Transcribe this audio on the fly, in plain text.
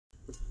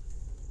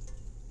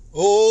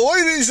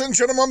Ladies and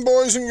gentlemen,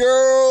 boys and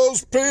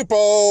girls,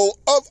 people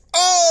of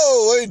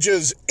all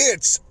ages,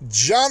 it's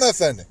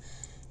Jonathan,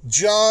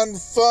 John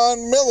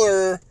Fun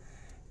Miller,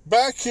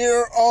 back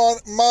here on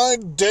my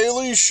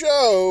daily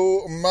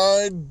show,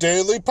 my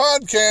daily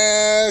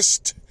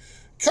podcast,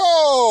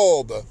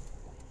 called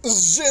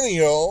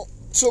Zennial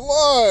to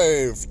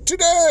Life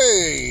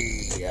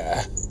Today.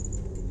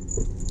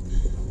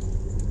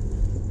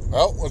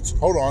 Well,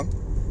 hold on.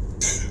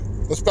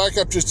 Let's back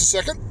up just a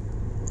second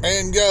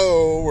and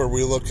go where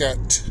we look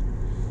at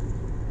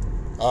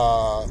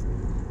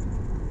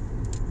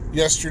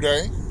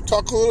yesterday,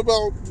 talk a little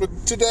about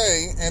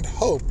today, and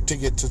hope to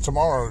get to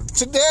tomorrow.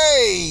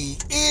 Today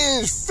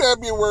is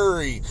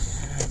February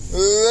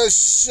the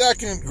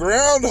 2nd,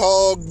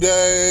 Groundhog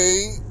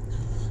Day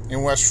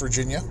in West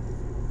Virginia,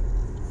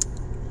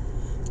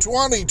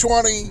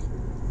 2020,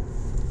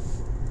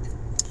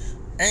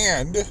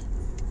 and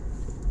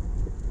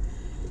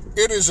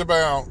it is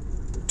about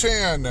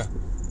 10:39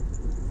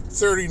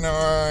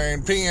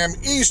 p.m.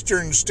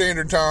 Eastern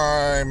Standard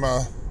Time.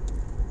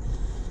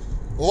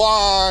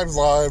 Live,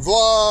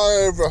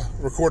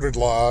 recorded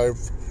live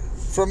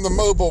from the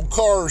Mobile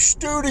Car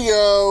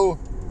Studio.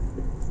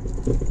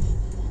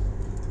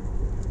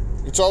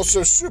 It's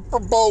also Super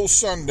Bowl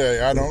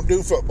Sunday. I don't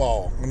do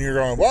football. And you're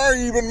going, why are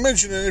you even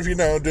mentioning it if you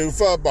don't do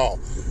football?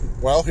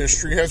 Well,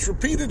 history has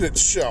repeated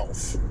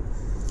itself.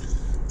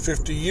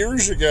 50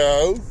 years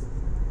ago,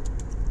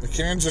 the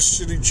Kansas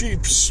City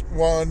Chiefs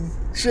won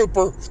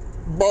Super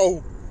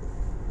Bowl.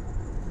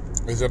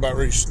 Is about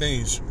ready to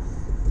sneeze?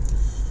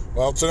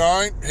 Well,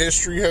 tonight,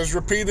 history has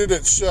repeated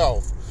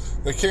itself.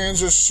 The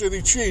Kansas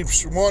City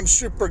Chiefs won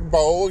Super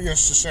Bowl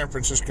against the San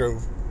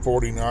Francisco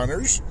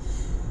 49ers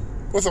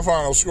with a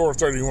final score of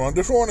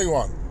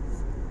 31-21.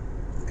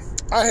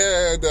 I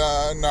had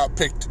not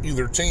picked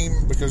either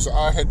team because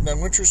I had no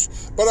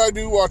interest, but I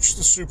do watch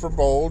the Super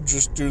Bowl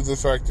just due to the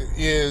fact it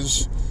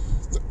is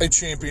a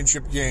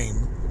championship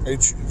game.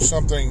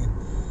 Something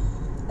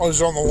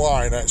is on the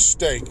line at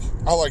stake.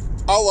 I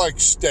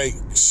like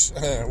stakes,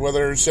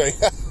 whether it's an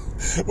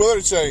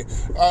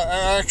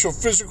actual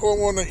physical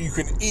one that you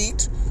can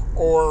eat,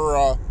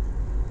 or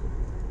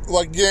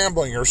like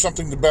gambling or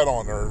something to bet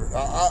on, or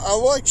I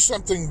like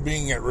something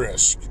being at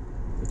risk.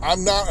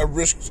 I'm not a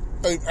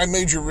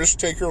major risk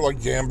taker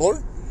like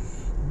gambler,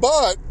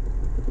 but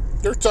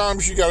there are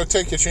times you got to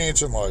take a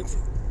chance in life.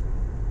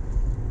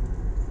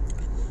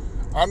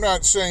 I'm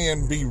not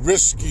saying be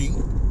risky,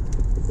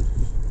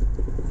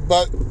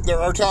 but there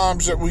are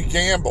times that we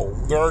gamble.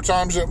 There are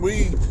times that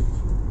we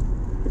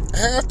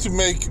have to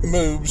make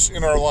moves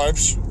in our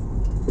lives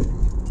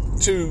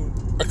to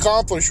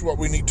accomplish what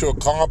we need to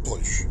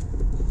accomplish,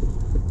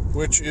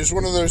 which is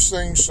one of those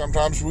things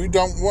sometimes we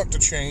don't want to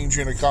change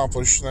and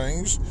accomplish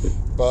things,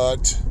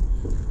 but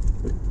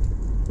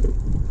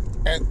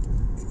at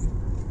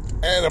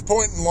a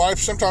point in life,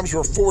 sometimes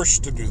we're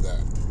forced to do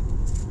that.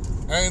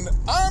 And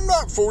I'm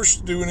not forced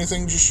to do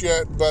anything just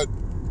yet, but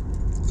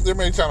there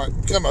may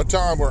come a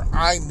time where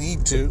I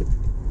need to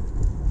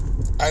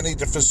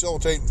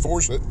facilitate and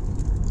force it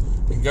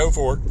and go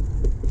for it.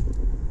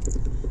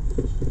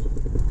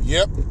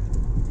 Yep,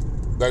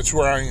 that's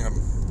where I am.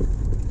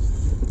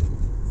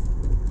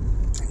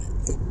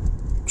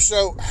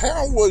 So,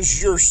 how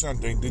was your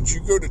Sunday? Did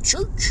you go to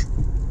church?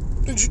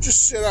 Did you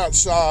just sit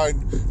outside?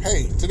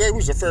 Hey, today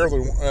was a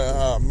fairly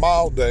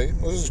mild day. It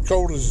was as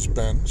cold as it's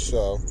been,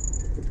 so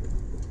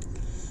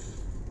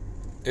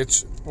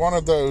it's one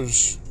of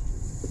those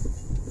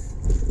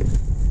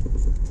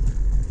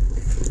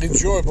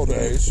enjoyable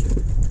days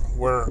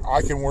where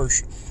I can wear,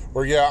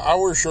 I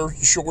wear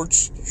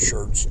shorts.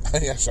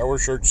 Yes, I wear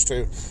shirts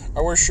too.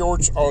 I wear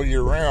shorts all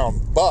year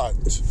round,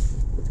 but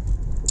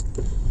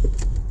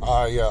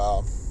I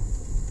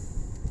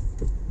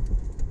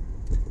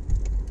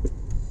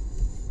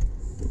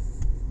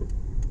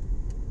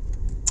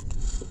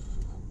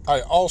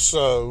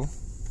also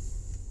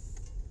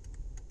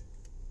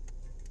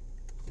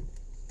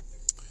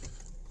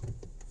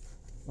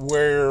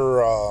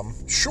wear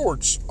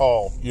shorts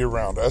all year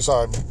round as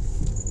I'm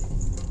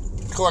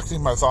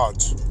collecting my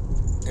thoughts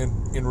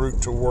en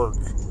route to work.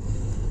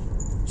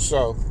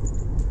 So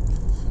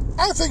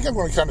I think I'm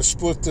going to kind of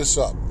split this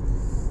up.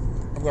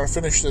 I'm going to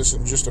finish this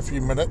in just a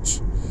few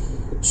minutes.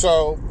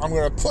 So I'm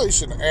going to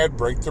place an ad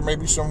break. There may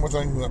be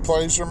something that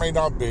plays, there may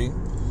not be.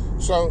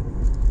 So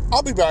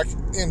I'll be back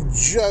in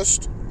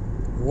just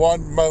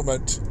one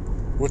moment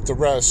with the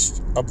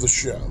rest of the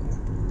show.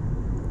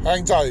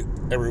 Hang tight,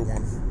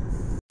 everyone.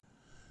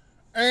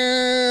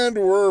 And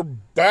we're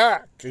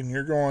back. And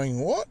you're going,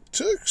 what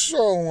took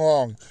so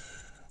long?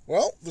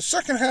 Well, the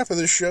second half of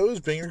this show is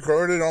being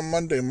recorded on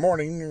Monday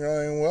morning. You're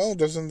going, well,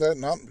 doesn't that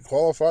not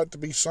qualify it to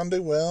be Sunday?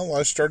 Well,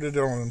 I started it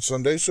on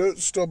Sunday, so it'll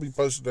still be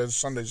posted as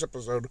Sunday's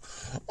episode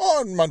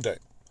on Monday.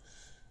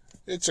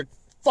 It's a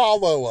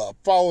follow-up,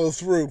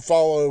 follow-through,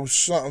 follow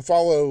something.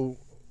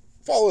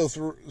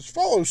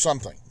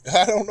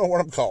 I don't know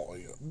what I'm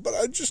calling it, but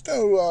I just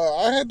know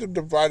I had to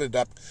divide it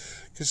up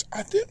because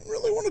I didn't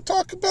really want to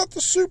talk about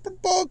the Super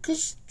Bowl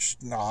because it's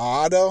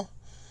nada.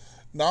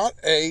 not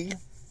a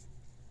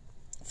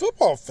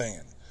football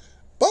fan.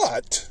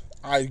 But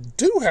I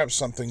do have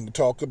something to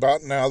talk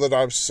about now that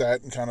I've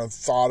sat and kind of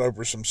thought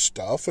over some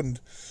stuff and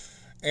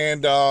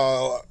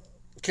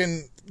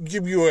can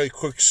give you a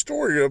quick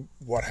story of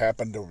what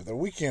happened over the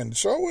weekend.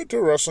 So I went to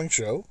a wrestling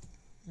show.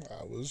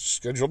 I was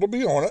scheduled to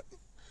be on it,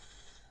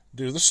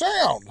 do the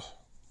sound.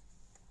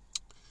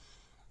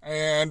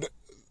 And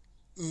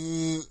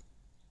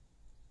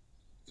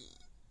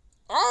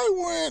I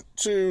went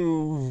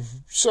to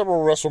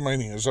several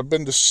WrestleManias. I've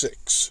been to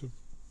 6.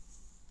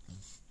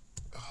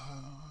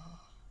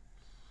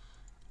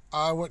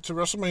 I went to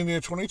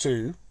WrestleMania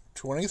 22,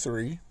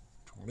 23,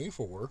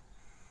 24,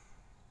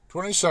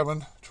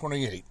 27,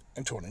 28,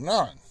 and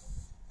 29.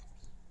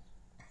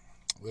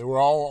 They were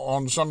all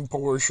on some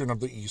portion of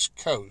the East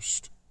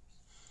Coast.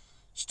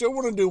 Still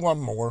want to do one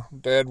more.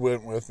 Dad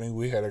went with me.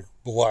 We had a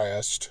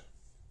blast.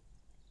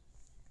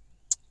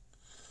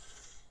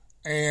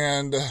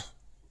 And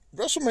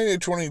WrestleMania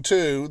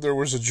 22, there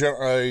was a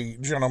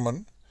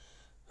gentleman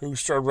who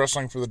started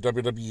wrestling for the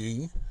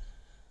WWE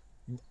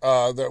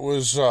that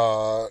was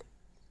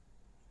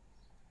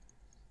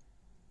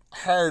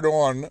hired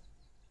on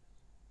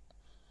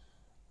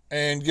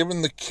and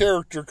given the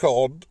character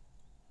called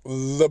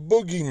the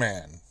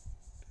Boogeyman.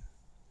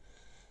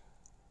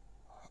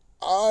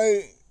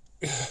 I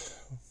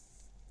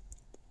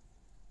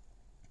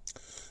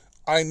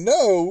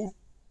know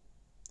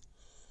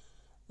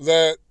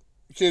that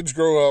kids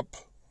grow up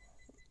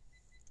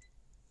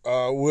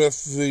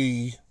with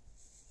the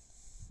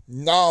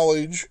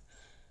knowledge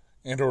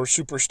and or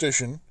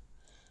superstition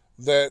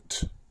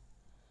that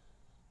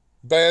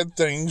bad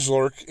things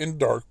lurk in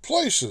dark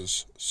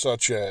places,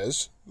 such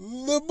as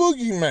the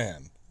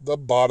Boogeyman,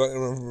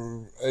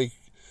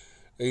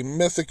 a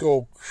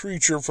mythical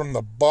creature from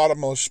the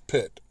bottomless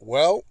pit.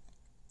 Well,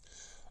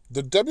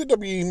 the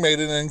WWE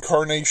made an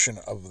incarnation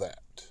of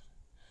that.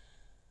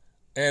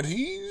 And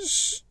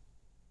he's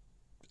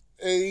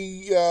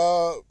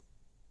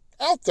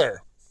out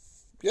there.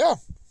 Yeah.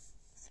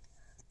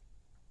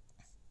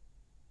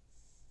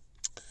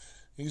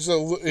 He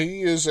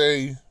is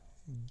a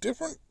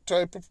different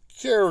type of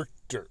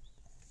character.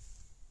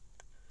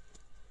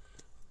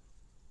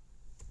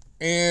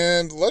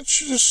 And let's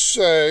just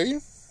say,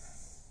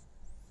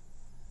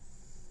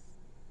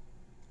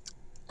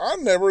 I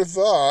never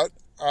thought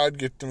I'd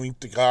get to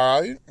meet the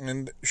guy,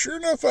 and sure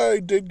enough, I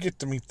did get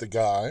to meet the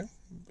guy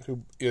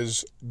who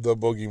is the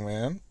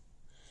Boogeyman.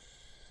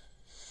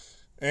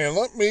 And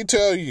let me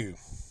tell you,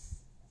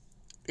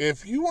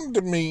 if you wanted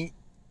to meet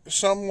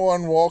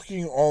someone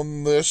walking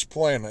on this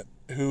planet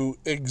who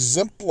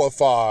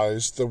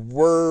exemplifies the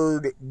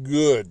word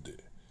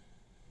good,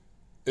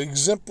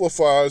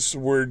 exemplifies the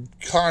word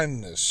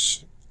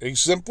kindness,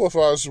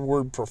 exemplifies the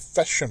word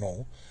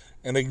professional,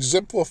 and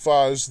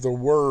exemplifies the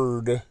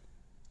word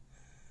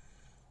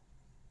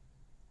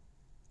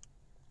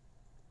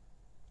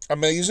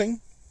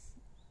amazing,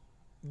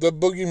 the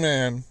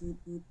Boogeyman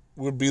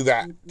would be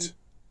that.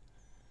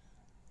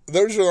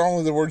 Those are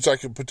only the words I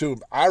could put to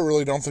him. I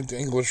really don't think the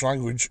English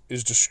language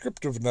is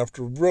descriptive enough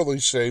to really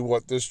say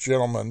what this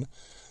gentleman,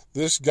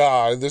 this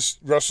guy, this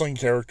wrestling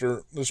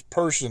character, this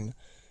person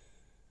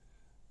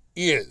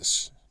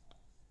is.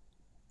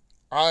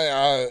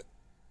 I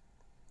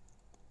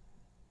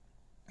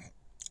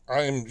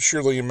am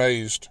surely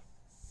amazed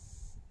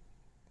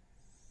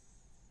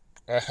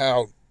at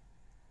how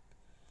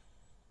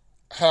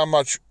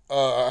much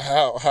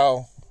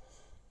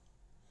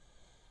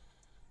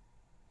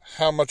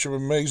of an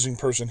amazing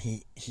person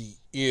he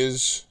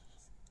is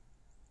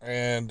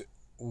and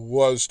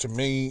was to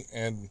me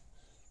and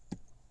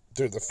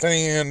to the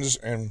fans,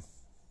 and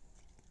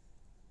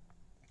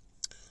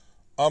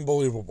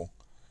unbelievable.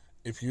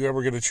 If you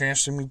ever get a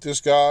chance to meet this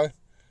guy,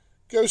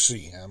 go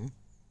see him.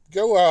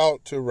 Go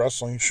out to a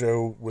wrestling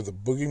show where the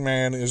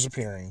Boogeyman is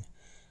appearing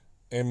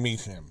and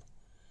meet him.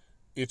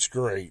 It's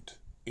great.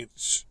 He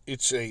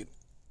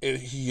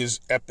is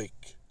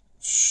epic.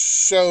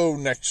 So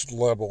next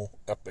level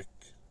epic.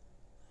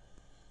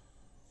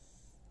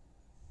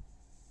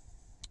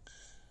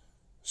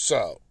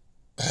 So,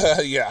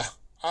 yeah,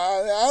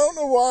 I don't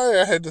know why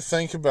I had to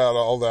think about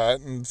all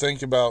that and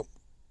think about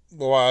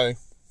why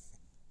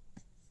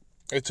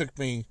it took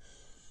me,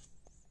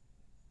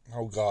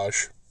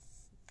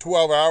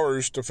 12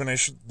 hours to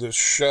finish this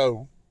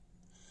show.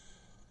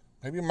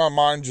 Maybe my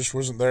mind just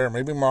wasn't there.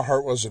 Maybe my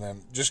heart wasn't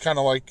in. Just kind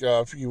of like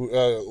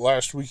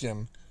last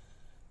weekend,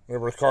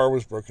 whenever the car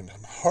was broken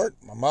down. My heart,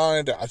 my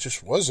mind, I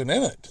just wasn't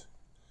in it.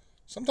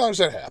 Sometimes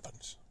that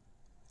happens.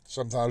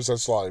 Sometimes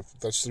that's life.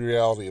 That's the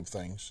reality of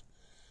things.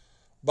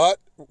 But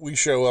we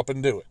show up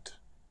and do it.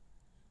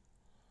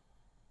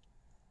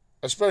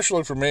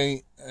 Especially for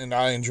me, and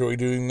I enjoy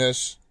doing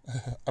this,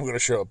 I'm going to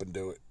show up and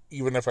do it.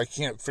 Even if I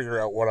can't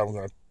figure out what I'm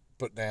going to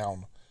put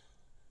down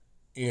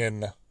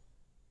in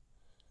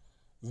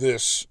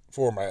this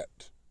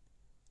format.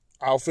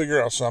 I'll figure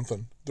out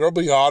something. There'll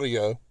be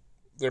audio.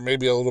 There may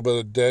be a little bit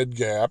of dead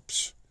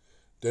gaps,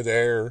 dead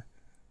air,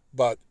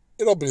 but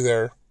it'll be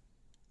there.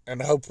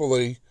 And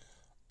hopefully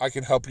I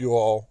can help you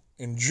all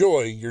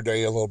enjoy your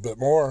day a little bit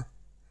more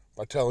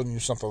by telling you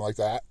something like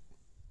that.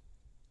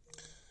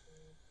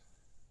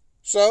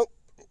 So,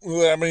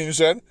 with that being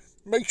said,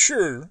 make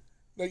sure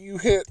that you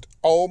hit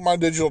all my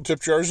digital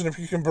tip jars, and if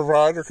you can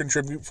provide or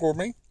contribute for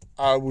me,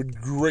 I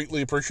would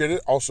greatly appreciate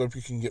it. Also, if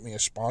you can get me a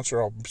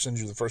sponsor, I'll send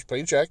you the first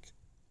paycheck.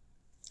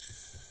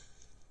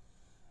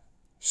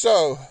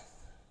 So,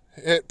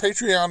 hit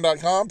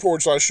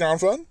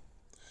patreon.com/SeanFun.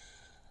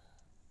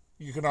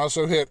 You can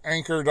also hit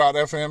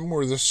anchor.fm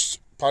where this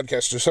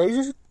podcast is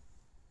hosted.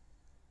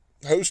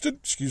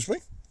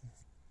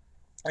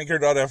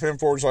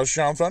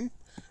 Anchor.fm/SeanFun.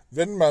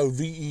 Venmo,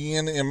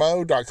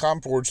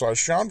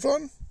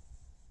 venmo.com/SeanFun.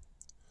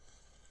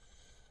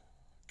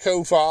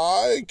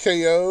 Ko-Fi,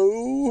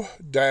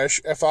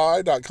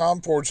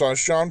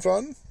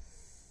 ko-fi.com/SeanFun.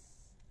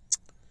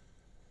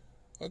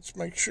 Let's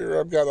make sure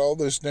I've got all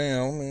this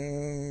down.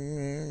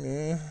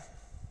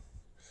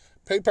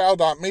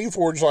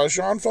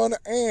 PayPal.me/SeanFun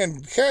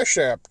and Cash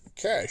App,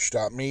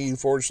 cash.me/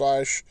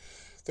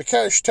 the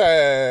cash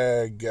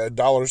tag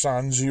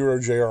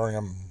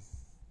 $0JRM.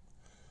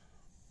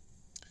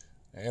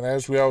 And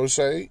as we always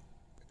say,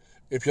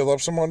 if you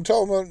love someone,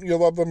 tell them you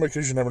love them,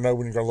 because you never know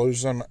when you're going to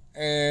lose them.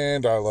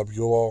 And I love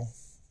you all.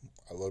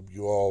 I love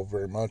you all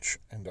very much.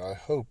 And I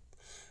hope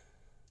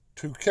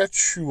to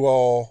catch you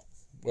all,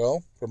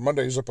 well, for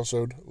Monday's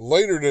episode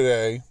later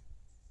today.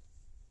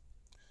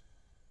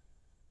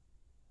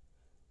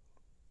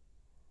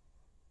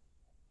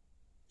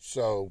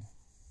 So,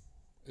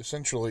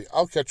 essentially,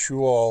 I'll catch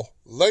you all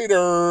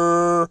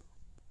later.